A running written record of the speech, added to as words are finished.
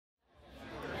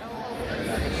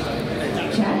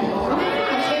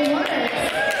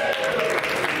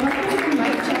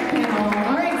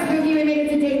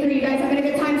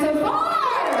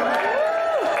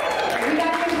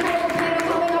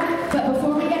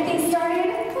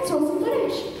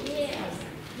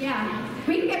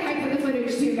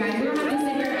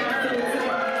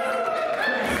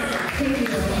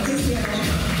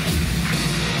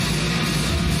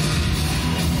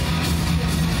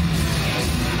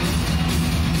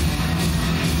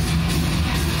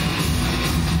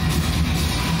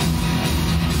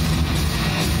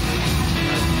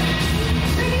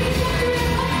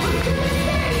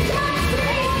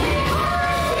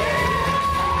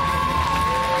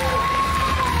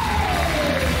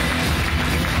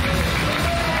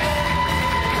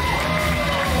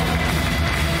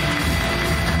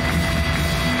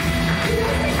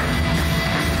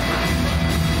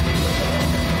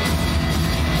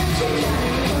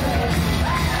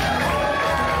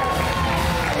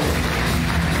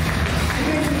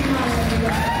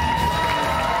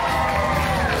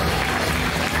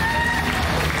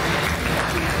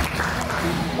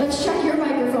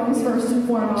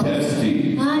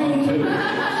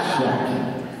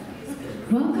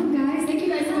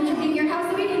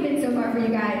you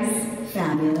guys?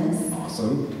 Fabulous.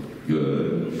 Awesome.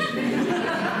 Good.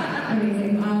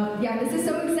 Amazing. Yeah, this is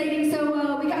so exciting.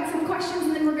 So we got some questions,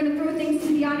 and then we're going to throw things to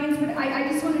the audience. But I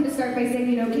just wanted to start by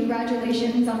saying,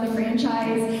 congratulations on the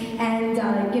franchise and,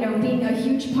 being a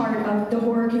huge part of the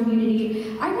horror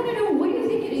community. I want to know, what do you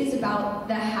think it is about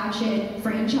the Hatchet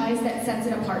franchise that sets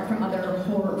it apart from other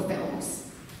horror films?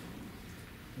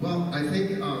 Well, I think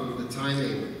the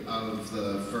timing of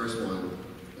the first one,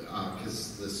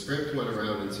 because the script went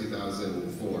around in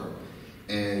 2004,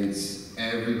 and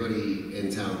everybody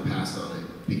in town passed on it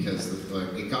because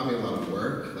it got me a lot of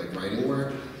work, like writing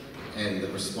work, and the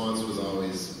response was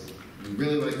always, we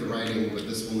really like the writing, but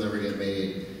this will never get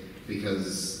made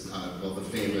because,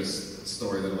 the famous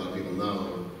story that a lot of people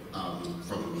know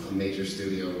from a major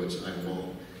studio, which I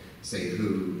won't say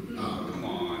who,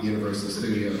 Universal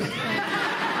Studios,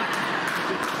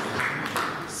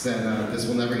 said this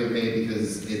will never get made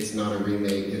because it's not a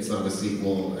remake, it's not a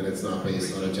sequel, and it's not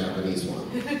based on a Japanese one.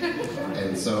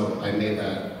 And so I made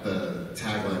that the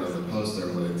tagline on the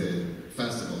poster when it did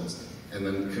festivals, and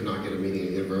then could not get a meeting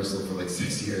at Universal for like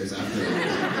 6 years after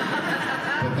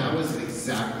that. But that was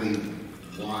exactly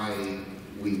why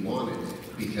we wanted it,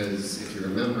 because if you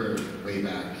remember way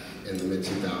back in the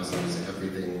mid-2000s,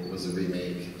 everything was a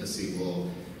remake, a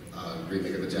sequel, a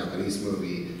remake of a Japanese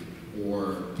movie,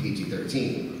 or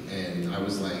PG-13. And I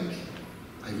was like,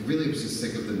 I really was just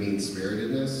sick of the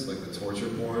mean-spiritedness, like the torture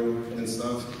porn and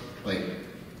stuff. Like,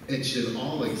 it should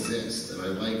all exist, and I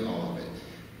like all of it.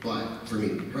 But for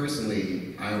me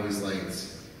personally, I always liked,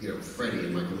 Freddy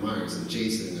and Michael Myers and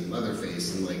Jason and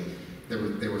Leatherface, and like,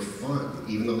 they were fun,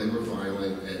 even though they were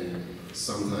violent and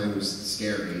sometimes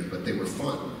scary, but they were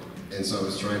fun. And so I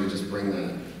was trying to just bring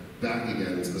that back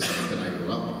again to the stuff that I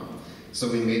grew up on. So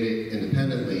we made it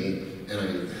independently, and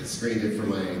I screened it for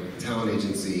my talent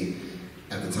agency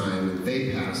at the time, and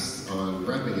they passed on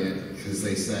repping it because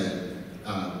they said,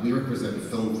 we represent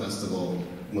film festival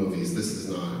movies, this is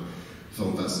not a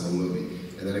film festival movie.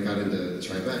 And then I got into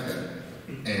Tribeca,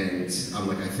 and I'm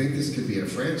like, I think this could be a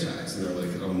franchise, and they're like,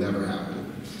 it'll never happen.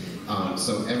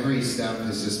 So every step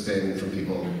has just been from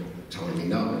people telling me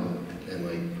no, and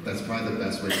like, that's probably the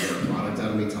best way to get a product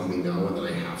out of me, tell me no, and then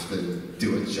I have to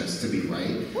do it just to be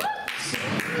right. So,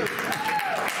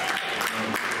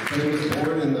 but it was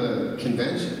born in the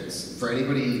conventions. For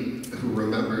anybody who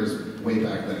remembers way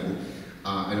back then,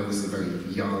 I know this is a very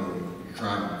young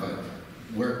crowd, but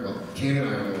Ken and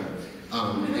I are old.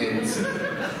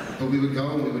 But we would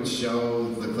go and we would show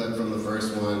the clip from the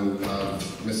first one of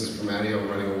Mrs. Primadio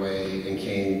running away and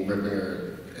Kane ripping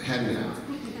her head in half.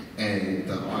 And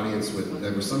the audience would,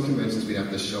 there were some conventions we'd have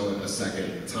to show it a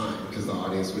second time because the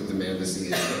audience would demand to see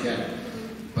it again.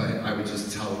 But I would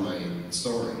just tell my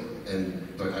story.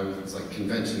 But I was like,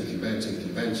 convention.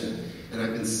 And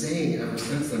I've been saying ever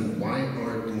since then, why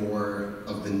aren't more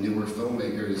of the newer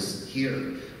filmmakers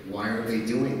here? Why aren't they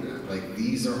doing that? Like,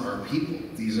 these are our people.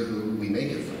 These are who we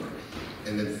make it for.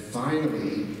 And then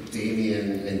finally,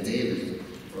 Damien and David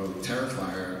from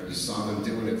Terrifier, you saw them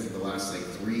doing it for the last like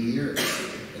 3 years.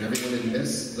 And everyone had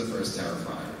missed the first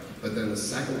Terrifier. But then the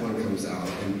second one comes out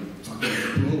and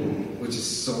fucking boom, which is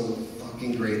so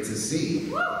fucking great to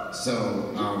see.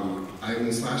 So, I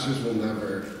mean, slashers will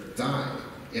never die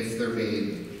if they're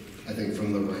made, I think,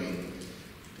 from the right,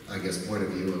 I guess, point of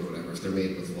view or whatever, if they're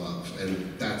made with love.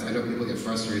 And that's, I know people get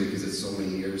frustrated because it's so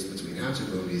many years between Hatchet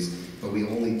movies, but we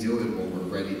only do it when we're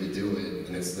ready to do it.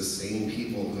 And it's the same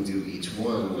people who do each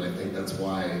one, and I think that's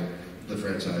why the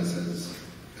franchise has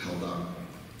held up.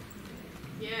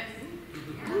 Yes.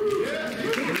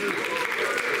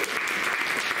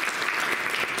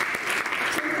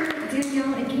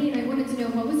 Danielle and Kane, I wanted to know,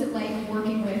 what was it like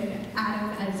working with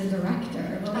Adam as a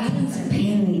director? Adam's a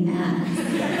pain in the ass.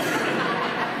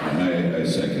 I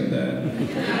second that.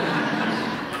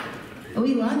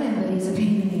 We love him, but he's a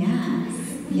pain in the ass.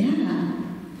 Yeah.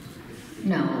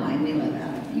 No, we love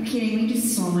Adam. You kidding? We do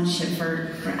so much shit for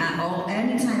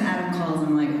anytime Adam calls,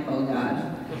 I'm like, oh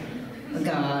God. Oh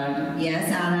God.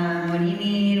 Yes, Adam, what do you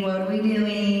need? What are we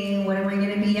doing? What am I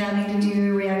going to be having to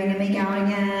do? Are we having to make out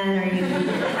again? Are you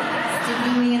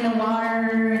sticking me in the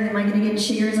water? And am I going to get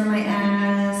chairs on my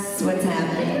ass? What's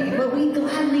happening? But we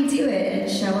gladly do it and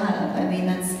show up. I mean,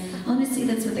 honestly,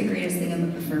 that's what the greatest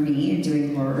thing for me in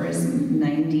doing horror is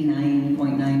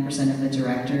 99.9% of the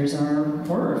directors are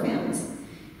horror fans.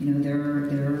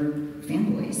 They're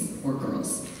fanboys or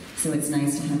girls. So it's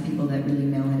nice to have people that really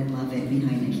know how to love it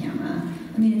behind the camera.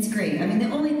 I mean, it's great. I mean, the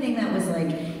only thing that was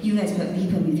like, he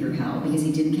put me through hell because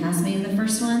he didn't cast me in the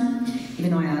first one.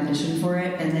 even though I auditioned for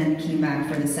it, and then came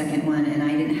back for the second one, and I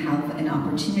didn't have an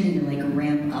opportunity to like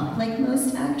ramp up like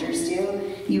most actors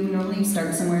do. You normally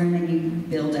start somewhere and then you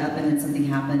build up, and then something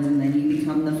happens, and then you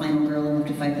become the final girl and have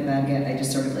to fight the bad guy. I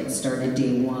just sort of like started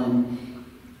day one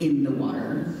in the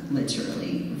water,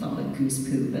 literally, with all the goose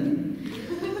poop and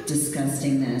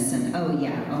disgustingness, and oh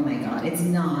yeah, oh my god, it's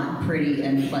not pretty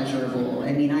and pleasurable.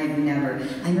 I mean, I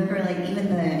remember like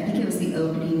even I think it was the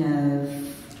opening of,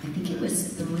 I think it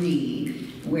was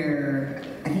 3, where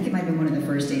I think it might have been one of the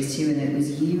first days too, and it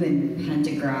was you and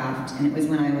Pentagraph, and it was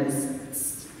when I was,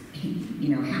 you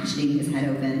know, hatcheting his head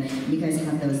open. You guys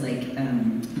had those like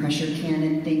pressure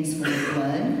cannon things full of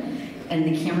blood, and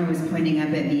the camera was pointing up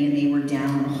at me, and they were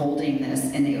down holding this,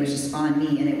 and it was just on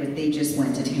me, and they just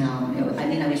went to town. I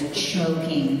mean, I was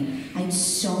choking. I had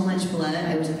so much blood,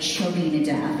 I was choking to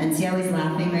death. And see how he's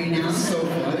laughing right now? It's so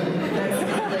funny.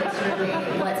 That's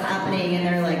literally what's happening, and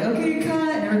they're like, okay, cut,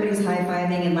 and everybody's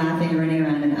high-fiving and laughing and running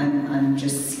around, and I'm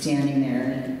just standing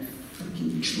there,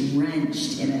 fucking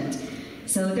drenched in it.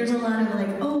 So there's a lot of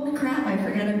like, oh crap, I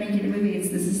forgot I'm making a movie.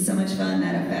 This is so much fun.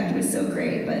 That effect was so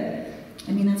great, but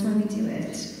I mean, that's why we do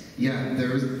it. Yeah, there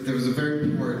was a very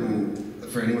important,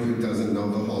 for anyone who doesn't know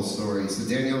the whole story. So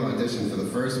Danielle auditioned for the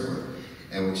first one,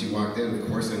 and when she walked in, of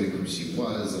course I knew who she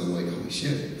was, and I'm like, holy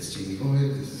shit, it's Jamie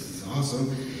Lloyd, this is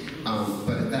awesome.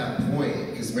 But at that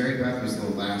point, because Mary Beth was the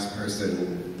last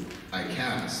person I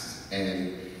cast,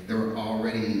 and there were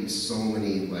already so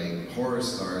many like horror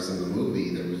stars in the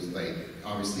movie. There was like,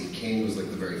 obviously Kane was like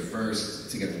the very first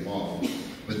to get involved.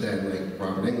 But then, like,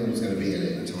 Robert Englund was going to be in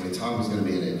it, and Tony Todd was going to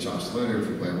be in it, and Josh Leonard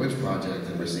from Blair Witch Project,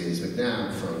 and Mercedes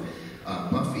McNabb from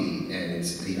Buffy, and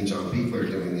even John Beekler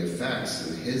doing the effects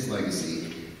and his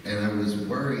legacy. And I was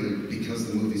worried, because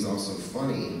the movie's also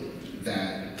funny,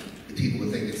 that people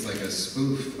would think it's like a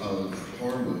spoof of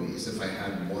horror movies if I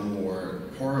had one more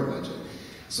horror legend.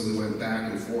 So we went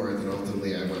back and forth, and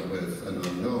ultimately I went with an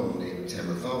unknown named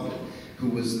Tamara Feldman, who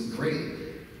was great.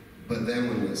 But then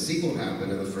when the sequel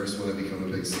happened and the first one had become a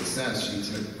big success, she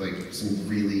took like some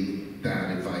really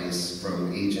bad advice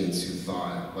from agents who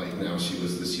thought like now she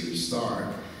was this huge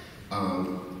star,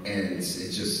 and it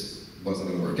just wasn't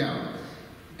going to work out.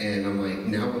 And I'm like,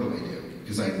 now what do I do?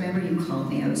 Because I remember you called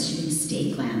me. I was shooting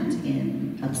Stakeland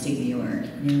in upstate New York,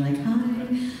 and you're like, hi,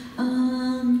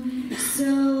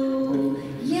 so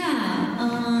yeah,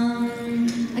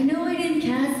 I know I didn't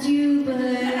cast you, but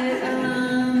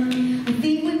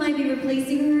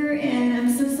replacing her, and I'm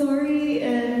so sorry,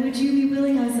 and would you be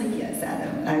willing? I was like, yes,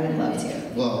 Adam, I would love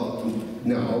to. Well,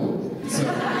 no. So,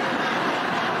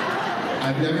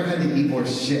 I've never had to eat more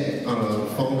shit on a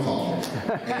phone call.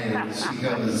 And she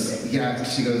goes, yeah,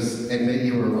 she goes, admit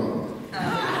you were wrong.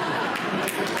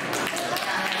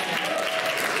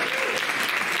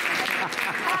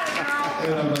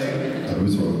 And I'm like, I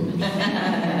was wrong.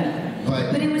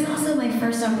 But it was also my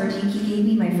first opportunity. He gave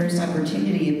me my first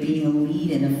opportunity of being a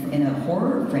lead in a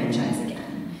horror franchise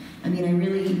again. I mean, I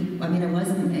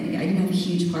didn't have a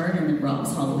huge part in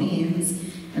Rob's Halloweens.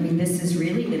 I mean, this is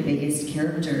really the biggest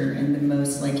character and the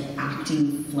most like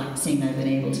acting flexing I've been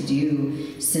able to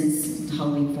do since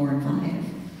Halloween 4 and 5.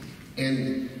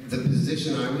 And the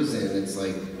position I was in, it's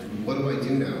like, what do I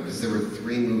do now? Because there were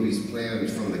 3 movies planned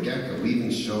from the get-go. We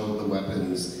even showed the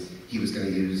weapons he was going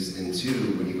to use in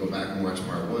 2. When you go back and watch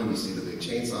part 1, you see the big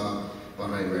chainsaw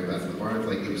behind Mary Beth in the barn.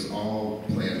 Like, it was all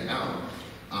planned out.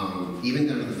 Even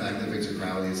down to the fact that Victor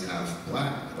Crowley is half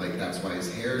black. Like, that's why his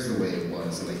hair is the way it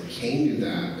was. And like, Kane knew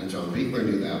that, and John Beekler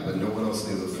knew that, but no one else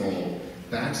knew the full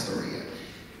backstory yet.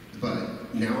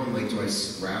 But now I'm like, do I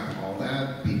scrap all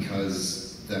that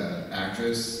because the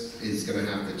actress is going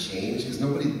to have to change? Because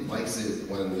nobody likes it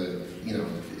when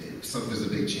there's a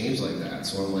big change like that.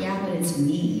 So I'm like, yeah, but it's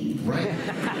me. Right.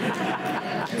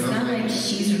 It's not like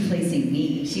she's replacing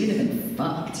me. She would have been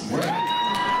fucked. Right.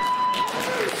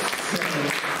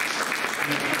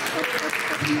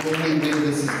 The only way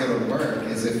this is going to work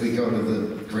is if we go to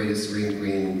the greatest screen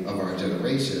queen of our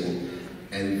generation,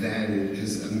 and then,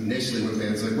 because initially when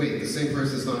fans were like, wait, the same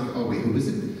person's not, oh wait, who is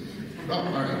it? Oh,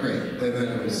 all right, great. And then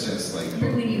it was just like,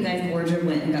 remember when you guys wardrobe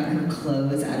went and got her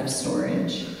clothes out of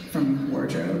storage from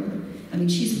wardrobe? I mean,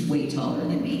 she's way taller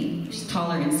than me. She's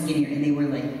taller and skinnier, and they were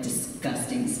like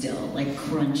disgusting still, like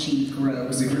crunchy,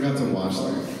 gross. We forgot to wash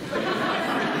them.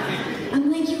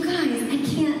 I'm like, you guys, I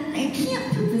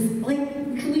can't put this, like,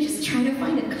 can we just try to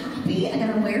find a copy? I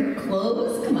gotta wear her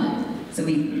clothes? Come on. So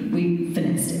we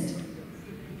finessed it.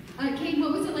 Kate,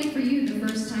 what was it like for you the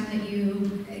first time that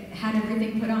you had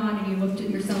everything put on and you looked at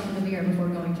yourself in the mirror before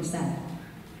going to set?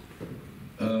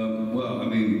 Well, I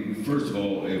mean, first of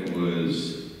all, it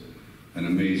was an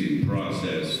amazing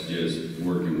process just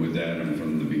working with Adam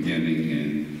from the beginning.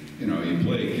 And, you know, you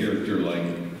play a character like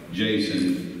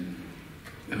Jason,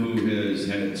 who has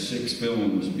had 6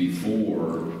 films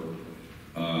before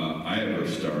I ever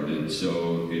started.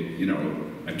 So, you know,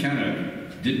 I kind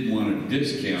of didn't want to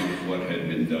discount what had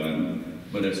been done,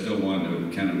 but I still wanted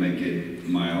to kind of make it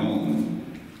my own.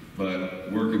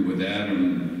 But working with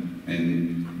Adam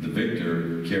and the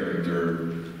Victor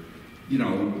character, you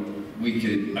know,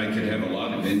 I could have a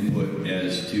lot of input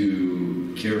as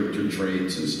to character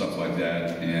traits and stuff like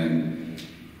that. And,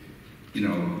 you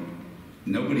know,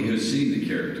 nobody has seen the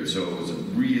character, so it was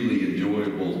really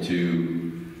enjoyable to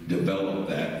develop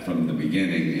that from the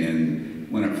beginning. And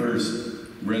when I first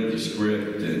read the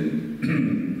script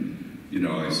and, you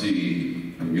know, I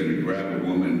see I'm going to grab a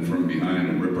woman from behind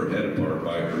and rip her head apart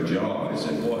by her jaw, I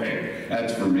said, boy,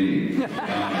 that's for me.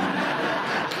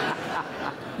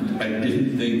 I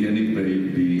didn't think anybody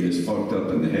would be as fucked up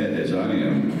in the head as I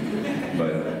am,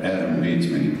 but Adam beats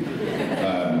me.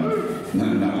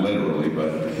 Not literally,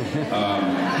 but...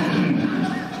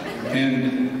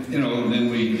 and, you know, then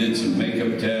we did some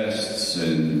makeup tests,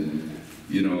 and,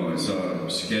 you know, I saw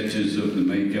sketches of the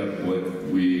makeup, what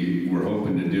we were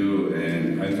hoping to do,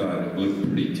 and I thought it looked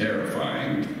pretty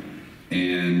terrifying.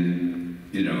 And,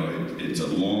 you know, it's a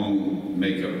long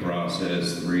makeup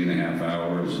process, 3.5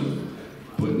 hours of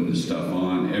putting the stuff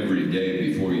on every day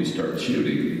before you start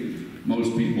shooting.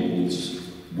 Most people's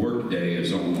work day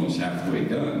is almost halfway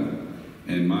done,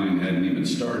 and mine hadn't even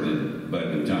started by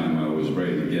the time I was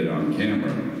ready to get on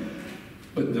camera.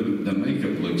 But the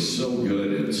makeup looks so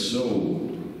good and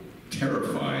so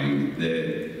terrifying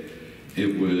that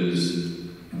it was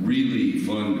really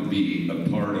fun to be a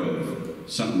part of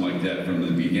something like that from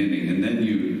the beginning. And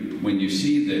then when you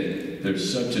see that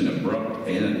there's such an abrupt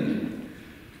end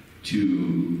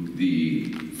to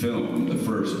the film, the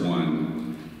first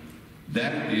one,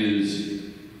 that is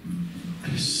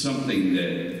something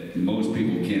that most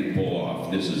people can't pull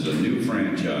off. This is a new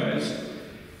franchise.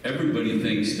 Everybody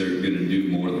thinks they're going to do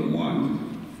more than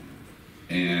one,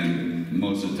 and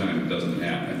most of the time it doesn't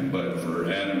happen. But for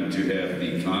Adam to have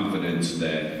the confidence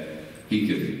that he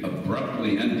could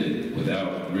abruptly end it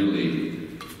without really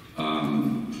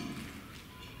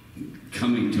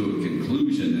coming to a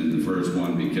conclusion in the first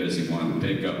one because he wanted to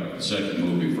pick up the second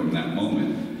movie from that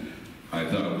moment, I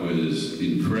thought was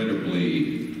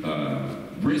incredibly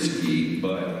risky,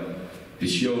 but it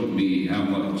showed me how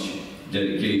much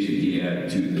dedication he had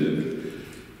to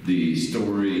the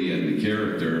story and the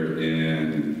character,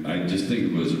 and I just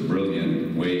think it was a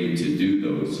brilliant way to do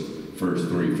those first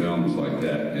 3 films like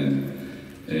that.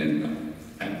 And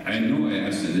I know I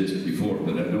asked you this before,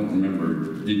 but I don't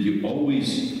remember. Did you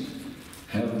always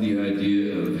have the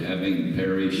idea of having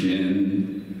Perry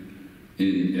Shin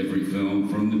in every film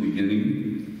from the beginning?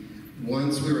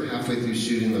 Once we were halfway through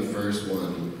shooting the first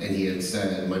one, and he had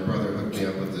said, my brother hooked me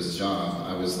up with this job,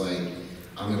 I was like,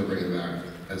 I'm going to bring him back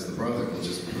as the brother. We'll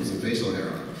just put some facial hair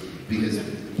on. Because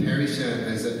Perry Shin,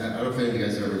 I don't know if any of you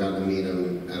guys have ever gotten to meet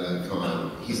him at a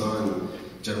con. He's on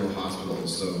General Hospital,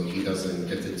 so he doesn't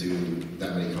get to do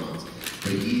that many cons.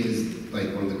 But he is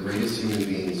like one of the greatest human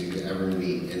beings you could ever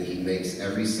meet, and he makes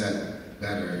every set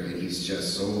better, and he's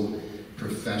just so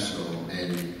professional.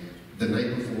 And the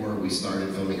night before we started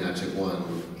filming Hatchet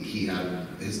 1,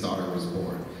 his daughter was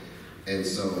born. And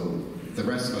so the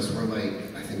rest of us were like,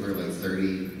 I think we were like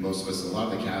 30, most of us, a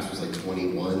lot of the cast was like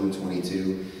 21,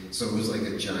 22. So it was like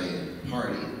a giant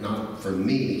party. Not for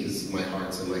me, because my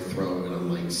heart's in my throat and I'm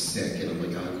like sick and I'm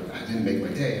like, I didn't make my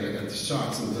day and I got the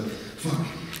shots and the fuck.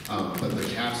 But the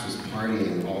cast was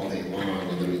partying all day long,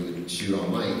 and then we would shoot all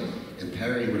night. And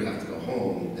Perry would have to go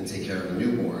home and take care of a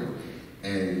newborn.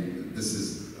 And this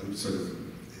is, I'm sort of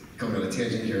going on a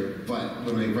tangent here, but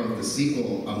when I wrote the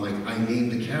sequel, I'm like, I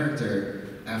named the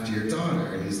character after your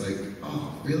daughter. And he's like,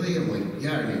 oh, really? I'm like,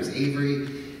 yeah, her name's Avery.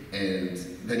 And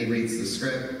then he reads the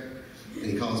script, and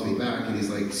he calls me back, and he's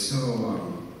like,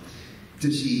 so,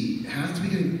 did she have to be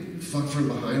getting fucked from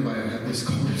behind by a headless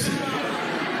corpse? And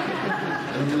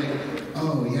I'm like,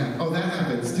 oh, yeah. Oh, that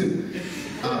happens, too.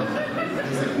 He's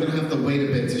like, I'm going to have to wait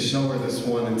a bit to show her this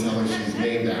one and tell her she's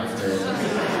named after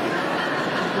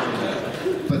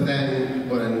But then,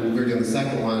 when we were doing the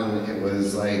second one, it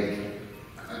was like,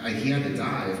 he had to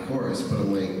die, of course, but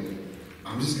I'm like,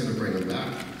 I'm just going to bring him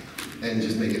back and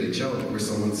just make it a joke where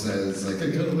someone says, like,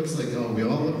 it kind of looks like, oh, we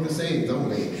all look the same, don't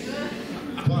we?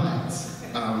 But,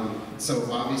 so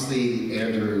obviously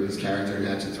Andrew, his character in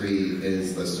Hatchet 3,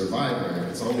 is the survivor.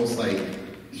 It's almost like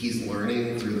he's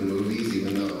learning through the movies,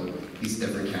 even though these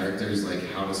different characters, like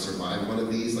how to survive one of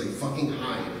these, like fucking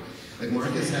hide. Like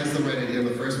Marcus has the right idea in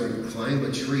the first one, climb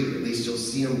a tree, at least you'll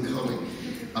see him coming.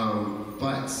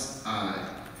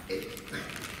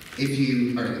 If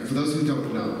you, or for those who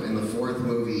don't know, in the fourth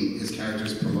movie, his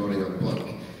character's promoting a book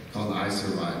called I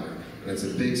Survivor. And it's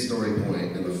a big story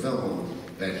point in the film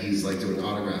that he's like doing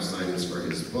autograph signings for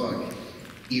his book,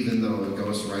 even though a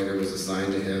ghostwriter was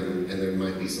assigned to him and there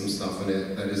might be some stuff in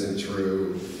it that isn't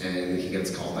true, and he gets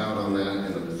called out on that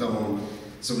in the film.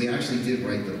 So we actually did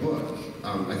write the book.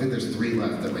 I think there's 3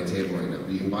 left at my table right now.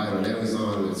 You can buy it on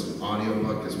Amazon, it's an audio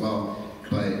book as well.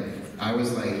 But I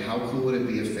was like, how cool would it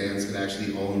be if fans could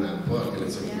actually own that book? And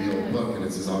it's a real book, and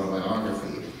it's his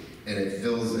autobiography. And it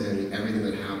fills in everything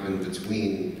that happened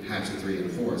between Hatchet 3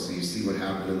 and 4. So you see what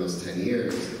happened in those 10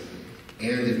 years.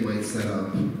 And it might set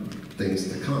up things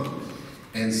to come.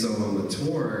 And so on the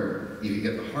tour, you could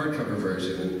get the hardcover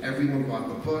version, and everyone bought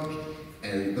the book.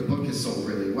 And the book is sold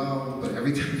really well, but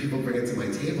every time people bring it to my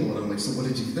table, and I'm like, so what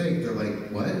did you think? They're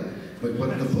like, what? Like,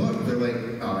 what, the book? They're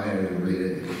like, oh, I didn't read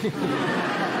it.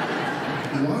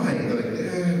 Why? They're like,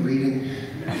 reading.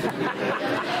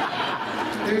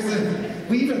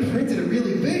 We even printed it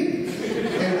really big.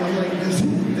 And I'm like, there's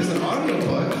an audio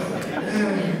book.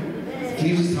 Can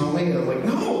you just tell me? And I'm like,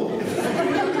 no.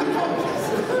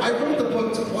 I wrote the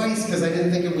book twice because I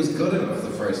didn't think it was good enough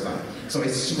the first time. So I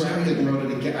scrapped it and wrote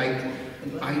it again.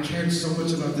 I cared so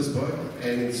much about this book,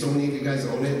 and so many of you guys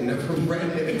own it and never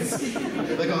read it. It's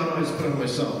like, oh no, I just put it on my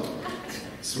shelf.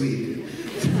 Sweet.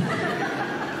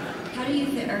 How do you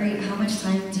how much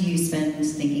time do you spend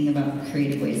thinking about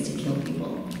creative ways to kill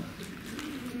people?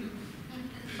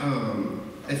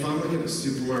 If I'm like in a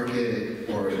supermarket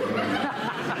or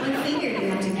I figured you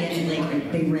have to get it,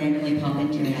 like they randomly pop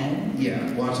into your head.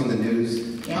 Yeah, watching the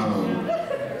news.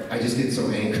 Yeah. I just get so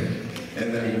angry,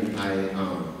 and then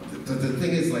the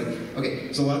thing is, like,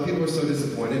 okay, so a lot of people were so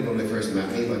disappointed when they first met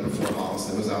me, like before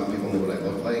Holliston was out and people knew what I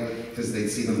looked like, because they'd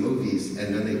see the movies,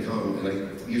 and then they'd come,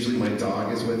 and usually my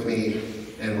dog is with me,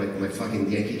 and like my fucking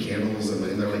Yankee Candles, and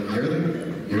they're like,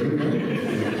 you're the guy?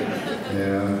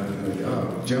 Yeah. Like,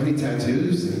 oh, do you have any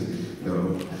tattoos? And,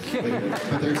 no. Like,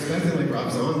 but they're expecting like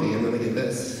Rob Zombie, and then they get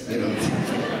this, you know.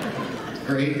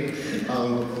 Great.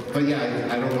 But yeah,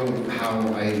 I don't know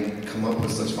how I come up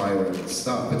with such violent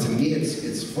stuff, but to me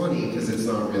it's funny because it's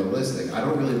not realistic. I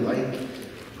don't really like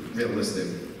realistic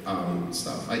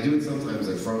stuff. I do it sometimes,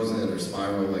 like Frozen or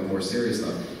Spiral, like more serious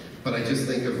stuff. But I just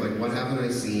think of like, what haven't I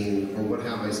seen, or what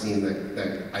have I seen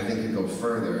that I think could go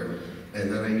further, and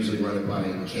then I usually run it by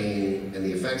Kane and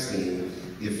the effects team.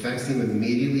 The effects team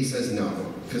immediately says no,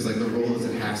 because like the rule is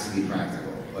it has to be practical.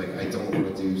 Like, I don't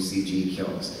want to do CG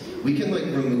kills. We can like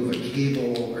remove a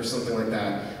cable or something like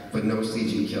that, but no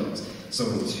CG kills. So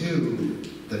in 2,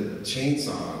 the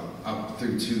chainsaw up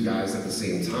through 2 guys at the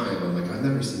same time, I'm like, I've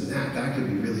never seen that. That could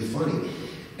be really funny.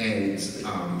 And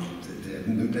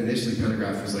initially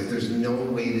Pendergraft was like, there's no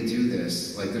way to do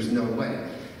this. Like, there's no way.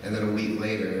 And then a week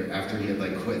later, after he had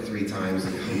like quit 3 times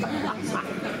and come back, he's like,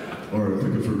 all right, I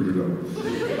think I figured it out.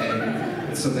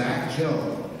 And so that kill,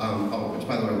 which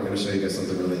by the way, we're going to show you guys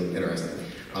something really interesting.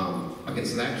 Okay,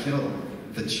 so that kill,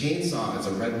 the chainsaw is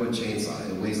a redwood chainsaw.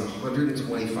 It weighs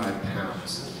 125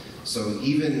 pounds. So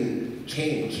even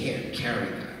Kane can't carry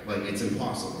that. Like, it's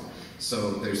impossible.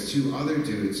 So there's 2 other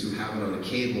dudes who have it on a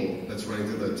cable that's running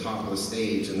to the top of the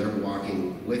stage, and they're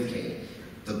walking with Kane.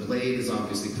 The blade is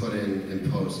obviously put in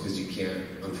post, because you can't,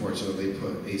 unfortunately,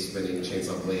 put a spinning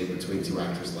chainsaw blade between 2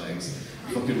 actors' legs.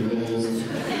 Fucking rules.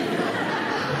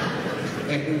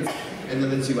 And then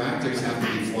the 2 actors have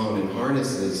to be flown in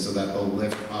harnesses so that they'll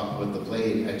lift up with the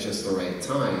blade at just the right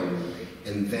time.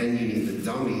 And then you need the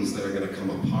dummies that are going to come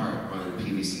apart on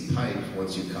PVC pipe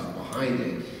once you cut behind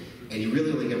it. And you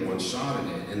really only get 1 shot at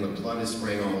it, and the blood is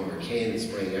spraying all over Kane, it's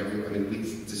spraying everywhere. I mean, we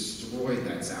destroyed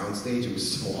that soundstage. It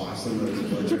was so awesome. There was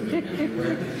blood dripping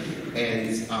everywhere.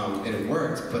 And it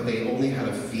worked, but they only had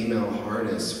a female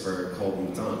harness for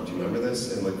Colton Dunn. Do you remember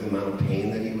this? And like the amount of pain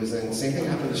that he was in. Same thing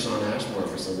happened to Sean Ashmore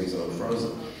for some reason on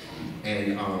Frozen.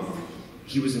 And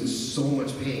he was in so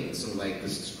much pain. So like the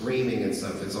screaming and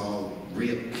stuff, it's all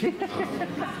real.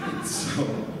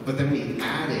 But then we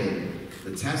added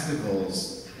the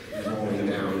testicles rolling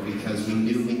down because we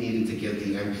knew we needed to give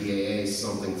the MPAA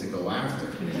something to go after.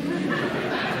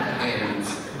 And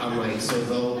I'm like, so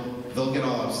they'll get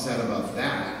all upset about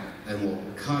that, and we'll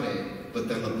cut it, but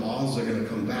then the balls are going to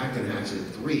come back in Hatchet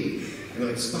 3. And they're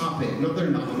like, stop it. No, they're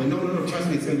not. I'm like, no, trust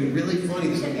me, it's going to be really funny.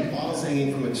 There's going to be balls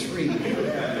hanging from a tree.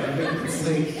 It's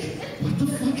like, what the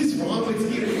fuck is wrong with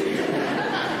you?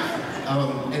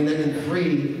 And then in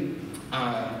 3,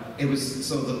 it was,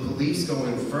 so the police go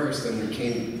in first, and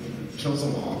Kane kills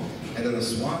them all, and then the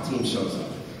SWAT team shows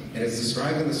up. And it's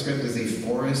described in the script as a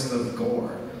forest of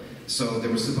gore. So there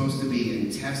was supposed to be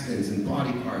intestines and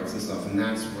body parts and stuff, and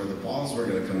that's where the balls were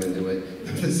going to come into it.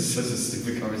 This is such a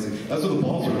stupid conversation. That's where the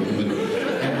balls were going to come into it.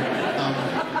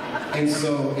 And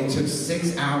so it took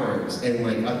 6 hours and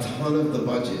like a ton of the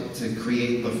budget to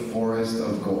create the forest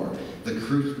of gore. The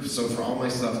crew, so for all my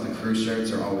stuff, the crew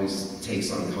shirts are always takes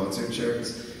on concert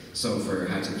shirts. So for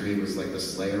Hatchet 3, it was like the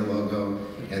Slayer logo,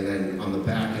 and then on the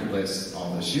back it lists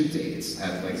all the shoot dates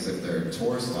at like as if they're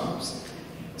tour stops.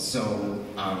 So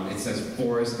it says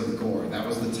Forest of Gore. That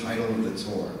was the title of the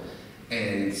tour.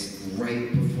 And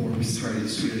right before we started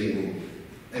shooting,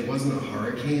 it wasn't a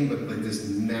hurricane, but like this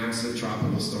massive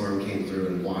tropical storm came through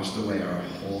and washed away our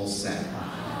whole set.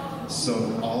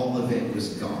 So all of it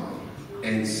was gone.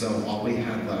 And so all we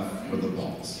had left were the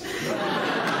balls.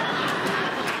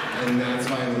 And that's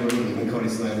why in the movie, when Cody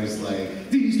Snyder's like,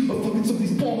 these fucking some of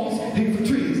these balls hang for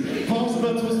trees. Balls are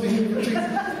not supposed to be hanging for trees.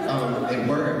 It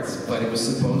worked, but it was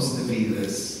supposed to be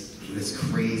this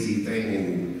crazy thing,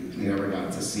 and we never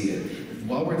got to see it.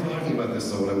 While we're talking about this,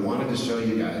 though, what I wanted to show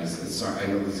you guys, and sorry, I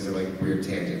know these are like weird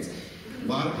tangents. A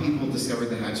lot of people discovered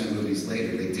the Hatchet movies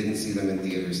later. They didn't see them in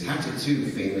theaters. Hatchet 2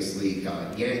 famously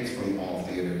got yanked from all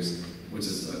theaters, which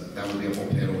is that would be a whole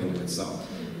panel into itself.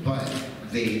 But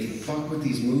they fuck with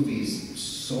these movies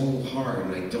so hard,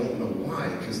 and I don't know why,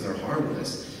 because they're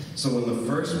harmless. So when the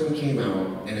first one came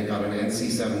out and it got an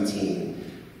NC-17,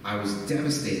 I was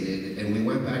devastated, and we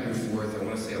went back and forth, I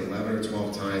want to say 11 or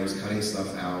 12 times, cutting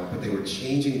stuff out, but they were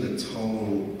changing the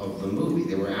tone of the movie.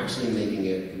 They were actually making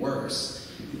it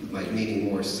worse, like meaning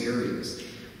more serious,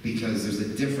 because there's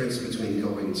a difference between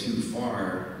going too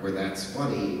far, where that's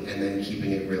funny, and then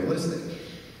keeping it realistic.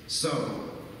 So,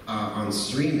 on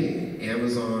streaming,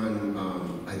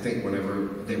 Amazon, I think whenever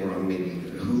they were on maybe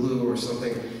Hulu or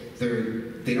something,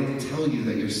 they don't tell you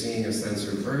that you're seeing a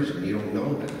censored version. You don't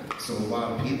know that. So a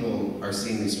lot of people are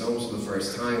seeing these films for the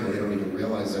first time and they don't even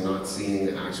realize they're not seeing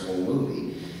the actual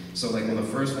movie. So like on the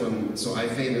first one, so I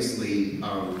famously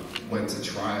went to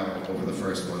trial over the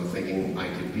first one thinking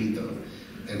I could beat them.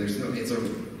 And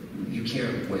you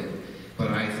can't win. But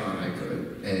I thought I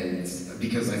could, and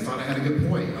because I thought I had a good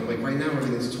point. I'm like, right now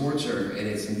everything's torture, and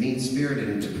it's mean-spirited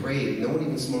and depraved. No one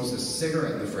even smokes a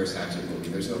cigarette in the first Hatchet movie.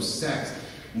 There's no sex.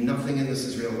 Nothing in this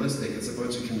is realistic. It's a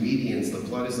bunch of comedians. The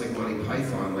blood is like Monty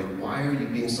Python. Like, why are you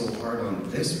being so hard on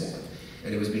this one?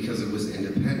 And it was because it was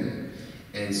independent.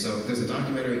 And so there's a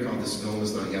documentary called This Film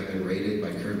Has Not Yet Been Rated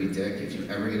by Kirby Dick. If you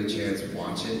ever get a chance,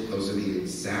 watch it. Those are the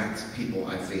exact people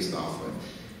I faced off with.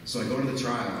 So I go to the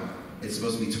trial. It's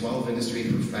supposed to be 12 industry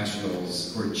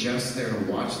professionals who are just there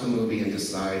to watch the movie and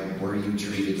decide, were you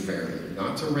treated fairly?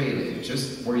 Not to rate it,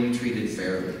 just were you treated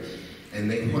fairly? And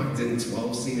they walked in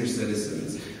 12 senior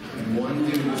citizens. One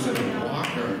dude was in a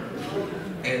walker,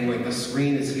 and like the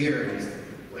screen is here, and he's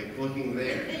like looking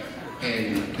there.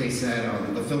 And they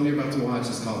said, the film you're about to watch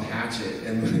is called Hatchet,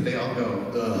 and they all go,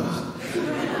 ugh.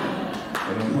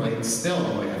 And I'm like,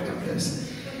 I've got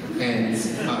this. And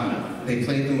they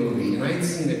played the movie, and I had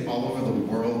seen it all over the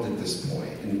world at this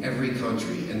point, in every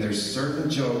country, and there's certain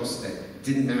jokes that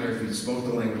didn't matter if you spoke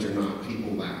the language or not,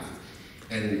 people laughed.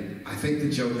 And I think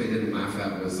the joke they didn't laugh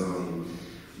at was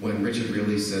when Richard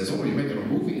really says, oh, you're making a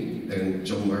movie? And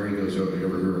Joe Murray goes, oh, you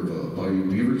ever heard of Bayou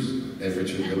Beavers? And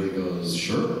Richard really goes,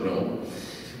 sure, no.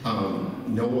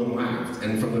 No one laughed,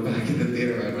 and from the back of the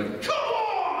theater I went, come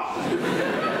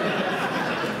on!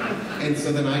 And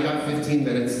so then I got 15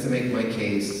 minutes to make my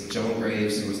case. Joan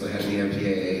Graves, who was the head of the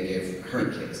MPAA, gave her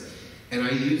case. And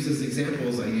I used as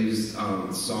examples, I used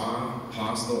Saw,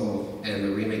 Hostel, and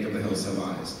the remake of The Hills Have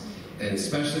Eyes. And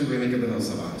especially the remake of The Hills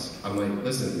Have Eyes. I'm like,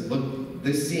 listen, look,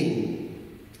 this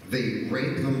scene, they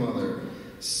rape the mother,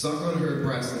 suck on her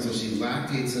breast until she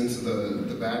lactates into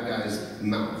the bad guy's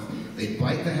mouth. They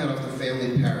bite the head off the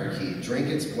family parakeet, drink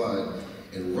its blood,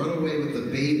 and run away with the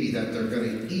baby that they're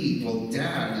going to eat while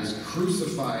dad is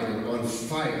crucified and on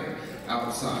fire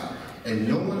outside. And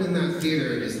no one in that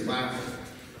theater is laughing.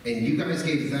 And you guys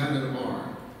gave that an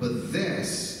R. But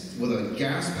this, with a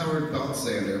gas-powered belt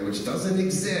sander, which doesn't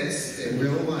exist in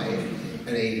real life,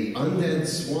 and a undead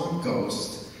swamp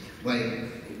ghost, like,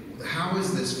 how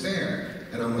is this fair?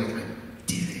 And I'm like, I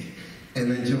did it. And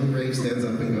then Joan Graves stands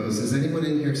up and goes, has anyone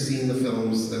in here seen the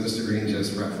films that Mr. Green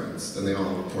just referenced? And they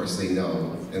all, of course, say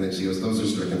no. And then she goes, those are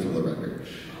stricken from the record.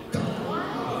 Done.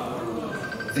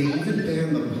 They even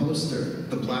banned the poster,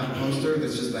 the black poster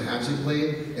that's just the hatchet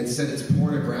blade, and said it's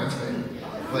pornographic.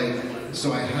 Like,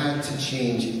 so I had to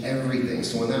change everything.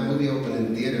 So when that movie opened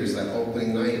in theaters, that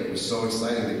opening night, it was so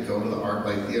exciting to go to the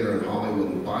ArcLight Theater in Hollywood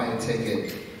and buy a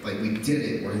ticket. Like, we did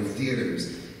it, we're in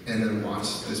theaters. and then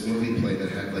watched this movie play that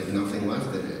had like nothing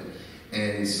left in it.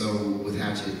 And so with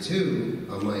Hatchet 2,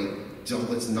 I'm like,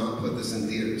 let's not put this in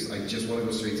theaters. I just want to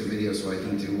go straight to video so I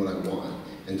can do what I want.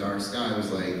 And Dark Sky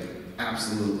was like,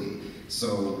 absolutely.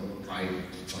 So I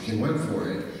fucking went for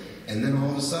it. And then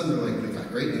all of a sudden they're like, we've got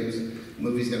great news. The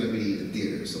movie's going to be in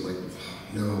theaters. So I'm like,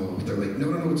 oh, no. They're like,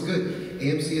 no, it's good.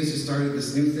 AMC has just started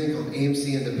this new thing called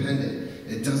AMC Independent.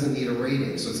 It doesn't need a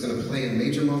rating, so it's going to play in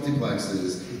major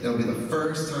multiplexes. It'll be the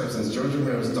first time since George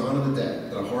Romero's Dawn of the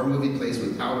Dead that a horror movie plays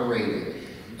without a rating.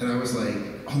 And I was like,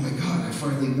 oh my God, I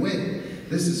finally win.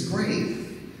 This is great.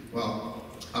 Well,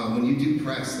 when you do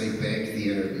press, they bank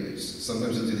the interviews.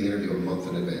 Sometimes they'll do the interview a month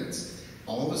in advance.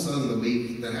 All of a sudden, the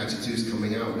week that Hatchet 2 is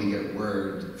coming out, we get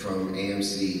word from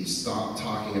AMC, stop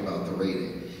talking about the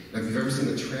rating. Now, if you've ever seen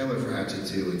the trailer for Hatchet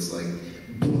 2, it's like,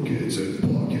 buckets and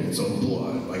buckets of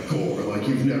blood, like gore, like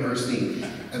you've never seen.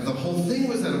 And the whole thing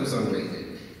was that it was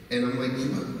unrated. And I'm like,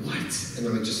 what? And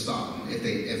they're like, just stop.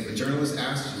 If a journalist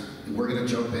asks, we're gonna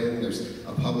jump in. There's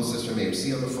a publicist from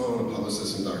AMC on the phone, a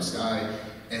publicist from Dark Sky,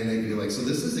 and they'd be like, so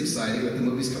this is exciting that the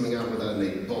movie's coming out with that, and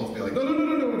they'd both be like, no,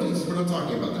 we're not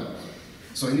talking about that.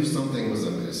 So I knew something was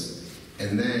amiss.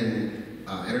 And then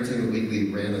Entertainment Weekly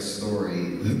ran a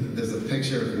story. There's a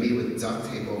picture of me with duct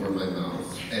tape over my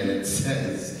mouth, and it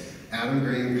says, Adam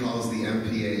Green calls the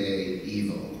MPAA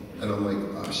evil. And I'm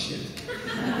like, oh shit.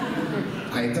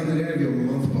 I had done that interview a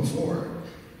month before,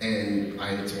 and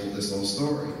I had told this whole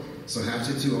story. So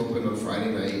Hatchet 2 opened on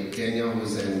Friday night. Danielle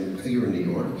was in, I think you were in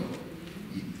New York.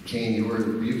 Kane,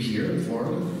 were you here in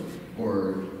Florida?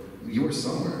 Or you were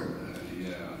somewhere? Yeah,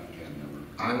 I can't remember.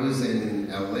 I was in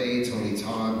LA, Tony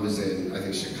Todd was in, I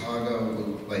think,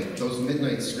 Chicago. Like, those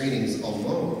midnight screenings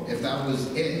alone, if that was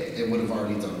it, it would have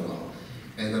already done well.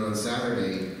 And then on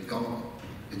Saturday, gone.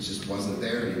 It just wasn't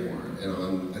there anymore.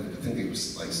 And I think it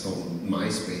was like still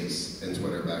MySpace and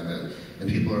Twitter back then. And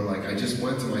people are like, I just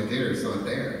went to my theater, it's not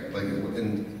there. Like,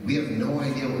 and we have no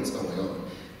idea what's going on.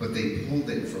 But they pulled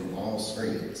it from all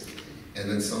screens. And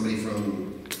then somebody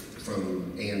from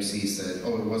AMC said,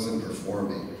 oh, it wasn't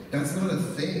performing. That's not a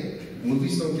thing.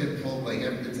 Movies don't get pulled, like,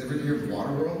 ever hear of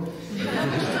Waterworld?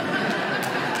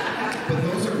 But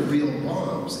those are real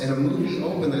bombs. And a movie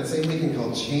opened that same weekend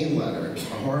called Chain Letter, a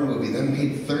horror movie, then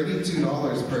made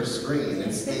 $32 per screen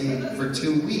and stayed for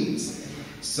 2 weeks.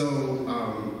 So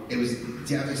it was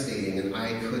devastating, and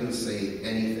I couldn't say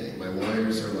anything. My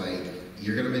lawyers are like,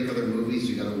 you're gonna make other movies,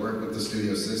 you gotta work with the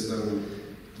studio system,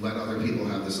 let other people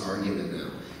have this argument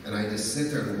now. And I just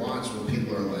sit there and watch when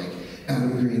people are like,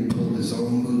 Adam Green pulled his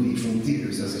own movie from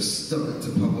theaters as a stunt to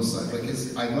publicize.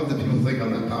 Like, I love that people think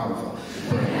I'm that powerful,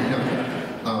 but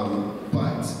no.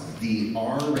 But the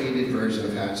R-rated version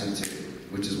of Hatchet 2,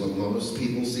 which is what most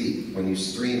people see when you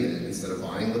stream it instead of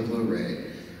buying the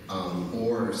Blu-ray,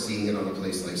 or seeing it on a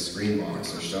place like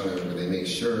Screenbox or Shudder, where they make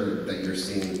sure that you're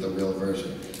seeing the real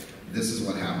version. This is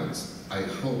what happens. I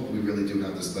hope we really do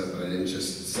have this clip, but I didn't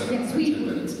just set it up for 10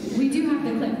 minutes. We do have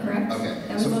the clip, correct? Okay.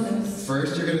 That was one of those.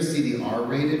 First you're going to see the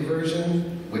R-rated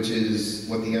version, which is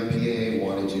what the MPAA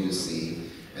wanted you to see,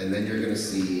 and then you're going to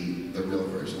see the real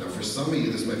version. Now for some of you,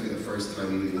 this might be the first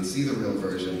time you even see the real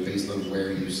version based on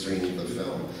where you streamed the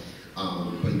film.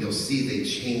 But you'll see they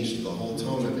changed the whole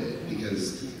tone of it,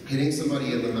 because hitting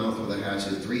somebody in the mouth with a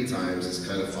hatchet 3 times is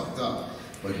kind of fucked up.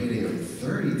 But hitting them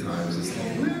 30 times is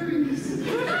hilarious.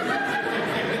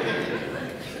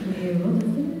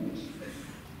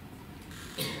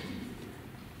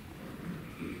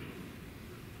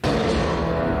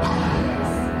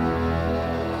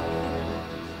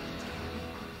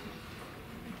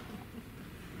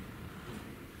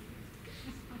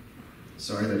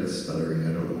 Sorry that it's stuttering,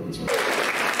 I don't know what's wrong.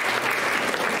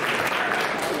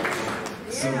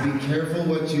 So be careful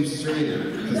what you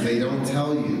stream, because they don't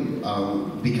tell you.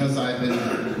 Because I've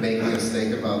been making us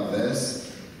think about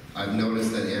this, I've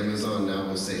noticed that Amazon now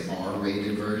will say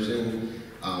R-rated version.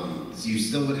 So you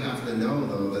still would have to know,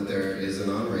 though, that there is an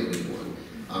unrated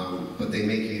one. But they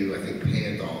make you, I think,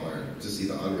 pay $1 to see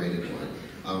the unrated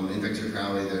one. In Victor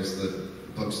Crowley, there's the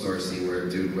bookstore scene where a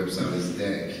dude whips out his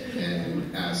dick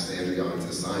and asks Andrew Young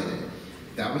to sign it.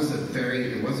 That was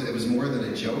it was more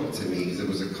than a joke to me, because it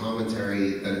was a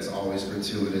commentary that it's always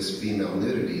gratuitous female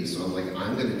nudity. So I'm like,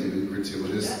 I'm going to do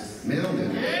gratuitous male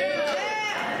nudity.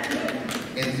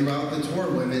 And throughout the tour,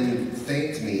 women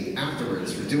thanked me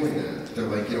afterwards for doing that. They're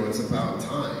like, it's about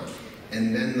time.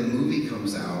 And then the movie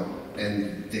comes out,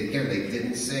 and they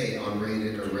didn't say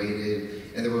unrated or rated,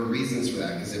 and there were reasons for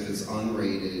that, because if it's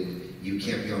unrated, you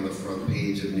can't be on the front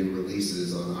page of new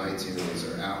releases on iTunes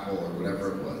or Apple or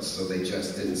whatever it was. So they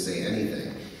just didn't say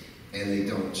anything. And they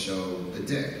don't show the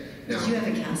dick. Now, Did you have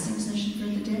a casting session for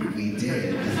the dick? we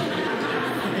did.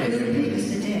 Who picks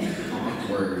the dick?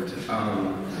 Awkward.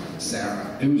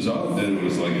 Sarah. It was odd that it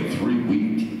was like a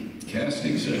 3-week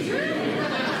casting session.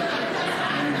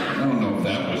 I don't know if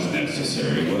that was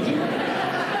necessary, was it?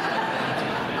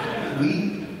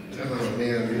 Oh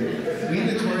man, we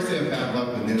notoriously have bad luck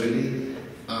with nudity.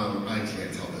 I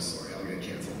can't tell this story. I'll get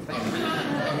canceled.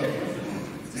 Okay.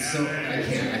 So I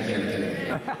can't.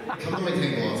 Come to my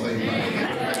table. I'll tell you about it.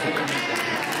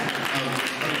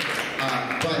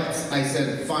 But I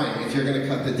said, fine. If you're gonna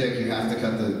cut the dick, you have to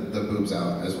cut the boobs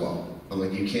out as well. I'm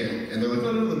like, you can't. And they're like,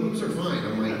 no, the boobs are fine.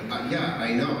 I'm like, yeah,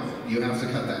 I know. You have to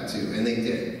cut that too. And they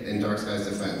did. In Dark Sky's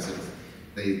defense,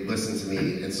 they listened to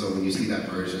me. And so when you see that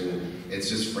version, it's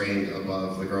just framed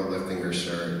above the girl lifting her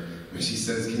shirt. And she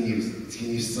says, can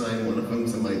you sign one of them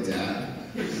to my dad?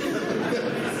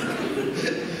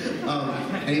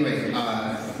 Anyway,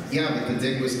 yeah, but the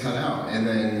dick was cut out. And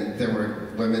then there were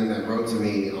women that wrote to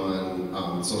me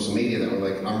on social media that were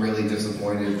like, I'm really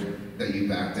disappointed that you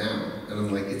backed down. And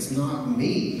I'm like, it's not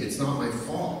me. It's not my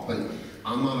fault. But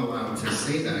I'm not allowed to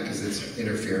say that because it's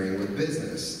interfering with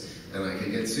business. And I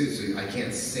could get sued, so I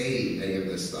can't say any of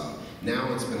this stuff.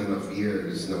 Now it's been enough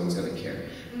years, no one's gonna care.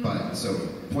 But, so,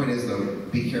 point is though,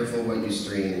 be careful what you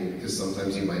stream, because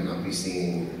sometimes you might not be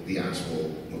seeing the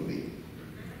actual movie.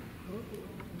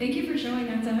 Thank you for showing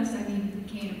that to us. I mean,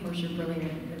 Kane, of course, you're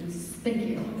brilliant. Thank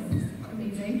you. It was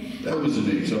amazing. That was an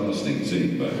exhausting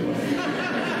scene, by the way.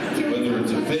 Whether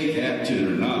it's a fake hatchet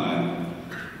or not,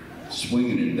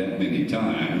 swinging it that many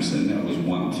times, and that was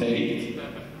one take,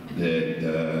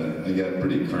 that I got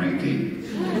pretty cranky.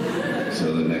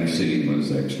 So the next scene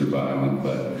was extra violent,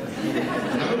 but...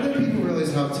 I don't think people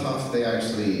realize how tough they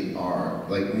actually are.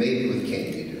 Like, maybe with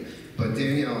Kane you do. But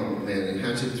Danielle, man, in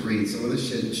Hatchet 3, some of the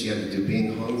shit she had to do,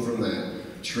 being hung from that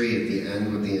tree at the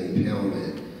end with the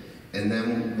impalement, and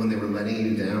then when they were letting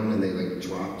you down and they, like,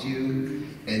 dropped you,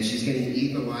 and she's getting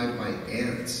eaten alive by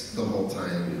ants the whole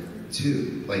time,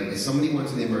 too. Like, if somebody went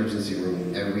to the emergency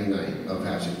room every night of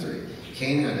Hatchet 3,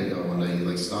 Kane had to go one night, he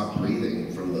like stopped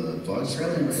breathing from the bug spray.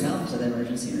 He drove himself to the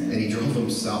emergency room. And he drove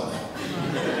himself.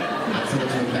 That's how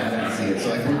much of a badass he is. So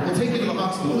like, we'll take you to the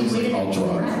hospital. He's like, I'll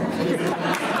drive.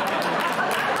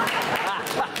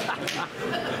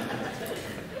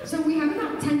 So we have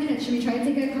about 10 minutes. Should we try to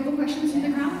take a couple questions from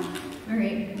the crowd? All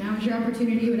right, now is your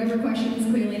opportunity. Whatever questions,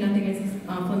 clearly nothing is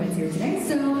off limits here today.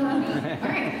 So, all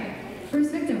right,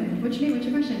 first victim. What's your name? What's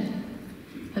your question?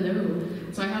 Hello.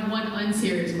 So I have one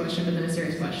unserious question within a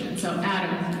serious question. So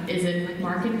Adam, is it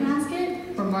Market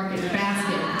Basket or Market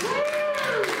Basket?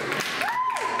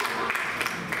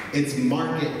 It's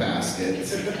Market Basket.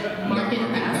 Market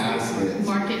Basket.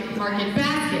 Market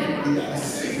Basket.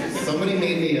 Yes. Somebody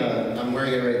made me, I'm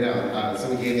wearing it right now.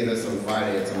 Somebody gave me this on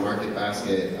Friday. It's a Market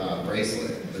Basket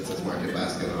bracelet that says Market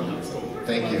Basket on it. So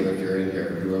thank you if you're in here,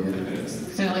 whoever did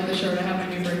this. Kind of like the shirt I have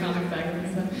my new for comic bag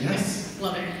and stuff. Yes.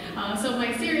 Love it. So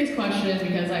my serious question,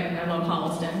 because I love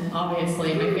Holliston,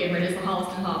 obviously, my favorite is the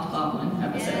Holliston Hobgoblin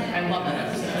episode. I love that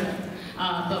episode.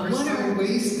 But We're so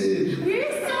wasted.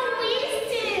 We're so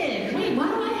wasted! Wait, why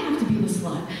do I have to be the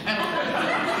slut?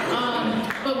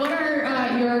 But what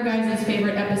are your guys'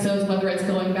 favorite episodes, whether it's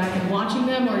going back and watching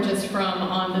them or just from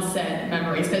on the set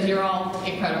memories? Because you're all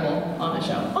incredible on the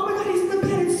show. Oh my god, he's in the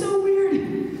bed, it's so weird!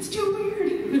 It's too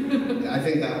weird! I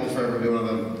think that will forever be one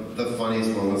of the funniest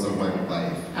moments of my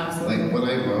life. Absolutely. Like when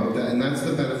I wrote that, and that's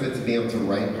the benefit to being able to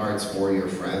write parts for your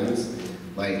friends.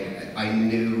 Like I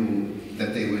knew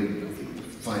that they would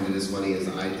find it as funny as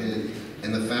I did,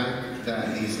 and the fact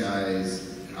that these guys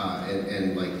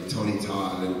and like Tony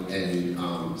Todd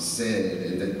and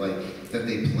Sid and that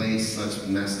they play such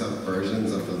messed up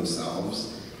versions of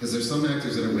themselves, because there's some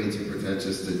actors that are way too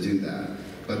pretentious to do that.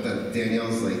 But that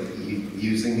Danielle's like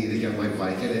using me to get my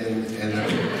Vicodin and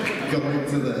going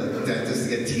to the dentist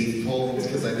to get teeth pulled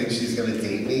because I think she's gonna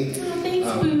date me. Oh,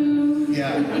 thanks, boo.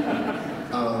 Yeah.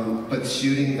 But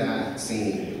shooting that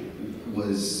scene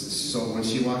was so, when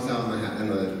she walks out in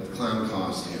the clown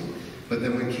costume, but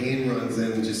then when Kane runs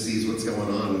in and just sees what's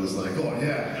going on and is like, oh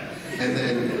yeah. And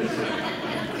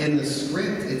then in the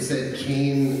script it said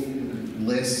Kane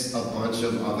lists a bunch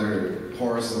of other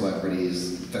horror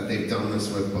celebrities that they've done this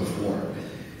with before.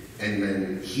 And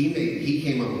then he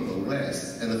came up with the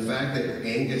list, and the fact that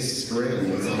Angus Scrimm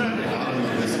was on the bottom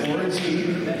of this orgy,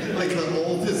 like the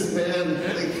oldest man,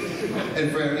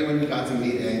 and for anyone who got to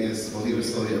meet Angus while he was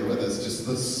still here with us, just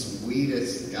the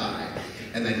sweetest guy.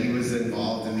 And that he was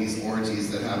involved in these orgies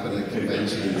that happen at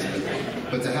conventions.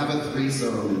 But to have a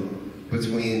threesome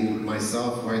between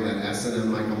myself wearing that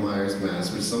S&M Michael Myers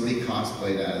mask, which somebody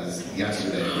cosplayed as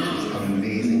yesterday, which was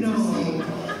amazing to see.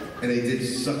 And they did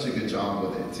such a good job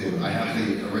with it too. I have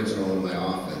the original in my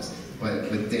office. But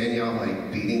with Danielle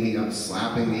like beating me up,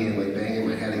 slapping me, and like banging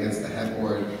my head against the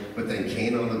headboard, but then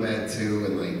Kane on the bed too,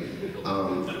 and like,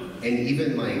 and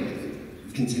even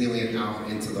like continuing it out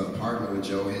into the apartment when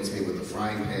Joe hits me with the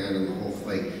frying pan and the whole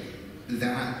like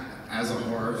that. As a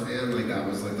horror fan, like that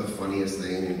was like the funniest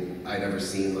thing I'd ever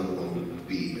seen, let alone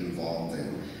be involved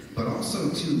in. But also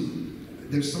too,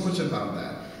 there's so much about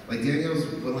that. Like Danielle's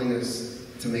willingness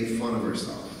to make fun of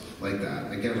herself like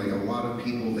that. Again, like a lot of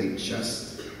people, they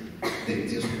just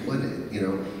wouldn't, you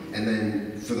know. And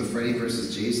then for the Freddy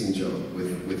versus Jason joke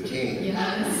with Kane.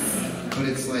 Yes. But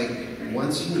it's like,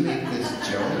 once you make this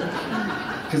joke,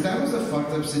 because that was a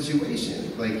fucked up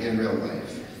situation, like in real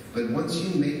life. But once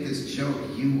you make this joke,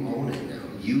 you own it now.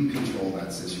 You control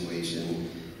that situation,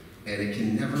 and it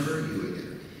can never hurt you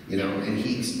again, you know. And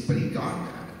but he got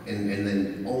that, and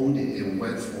then owned it and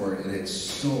went for it, and it's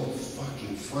so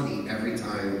fucking funny every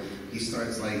time he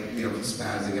starts like, you know,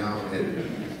 spazzing out. And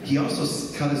he also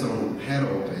cut his own head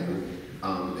open.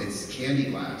 It's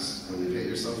candy glass when you hit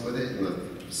yourself with it. And the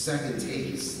second take,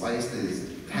 he sliced his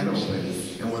head open,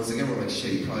 and once again we're like,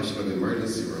 shit, you probably should go to the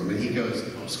emergency room. And he goes,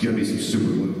 just give me some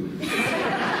super glue. All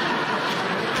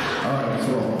right, let's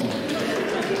roll.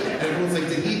 And everyone's like,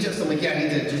 did he just? I'm like, yeah, he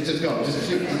did. Just go, just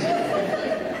shoot.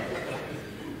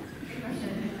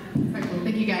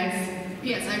 Thank you guys.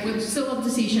 Yes, I would still love to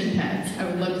see shin pads. I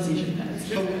would love to see shin pads.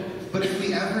 But if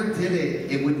we ever did it,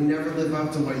 it would never live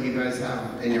up to what you guys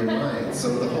have in your mind.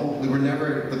 So the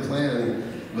plan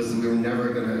was that we were never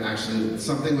going to actually,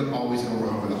 something would always go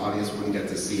wrong where the audience wouldn't get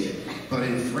to see it. But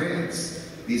in France,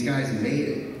 these guys made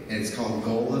it, and it's called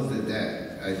Goal of the Dead.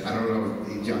 I don't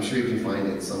know, I'm sure you can find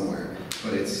it somewhere,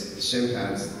 but it's Shin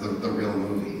Pads, the real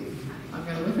movie. I'm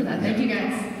going to look for that. Thank you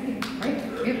guys. All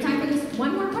right, we have time for this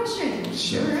one more question.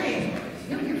 Sure. All right.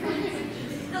 No, you're fine.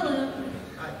 Hello.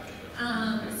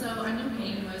 So I know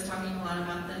Kane was talking a lot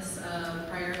about this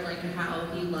prior, like how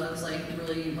he loves like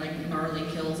really like gnarly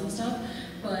kills and stuff.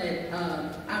 But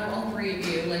out of all three of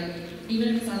you, like even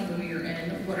if it's not a movie you're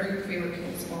in, what are your favorite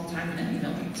kills of all time in any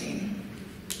film you've seen?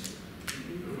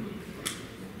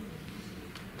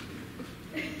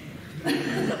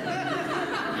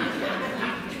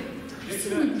 This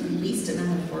is like the least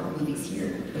amount of horror movies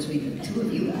here between the two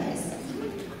of you guys.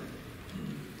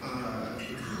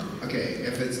 Okay,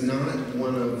 if it's not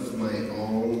one of my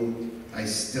own, I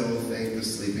still think The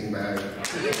Sleeping Bag.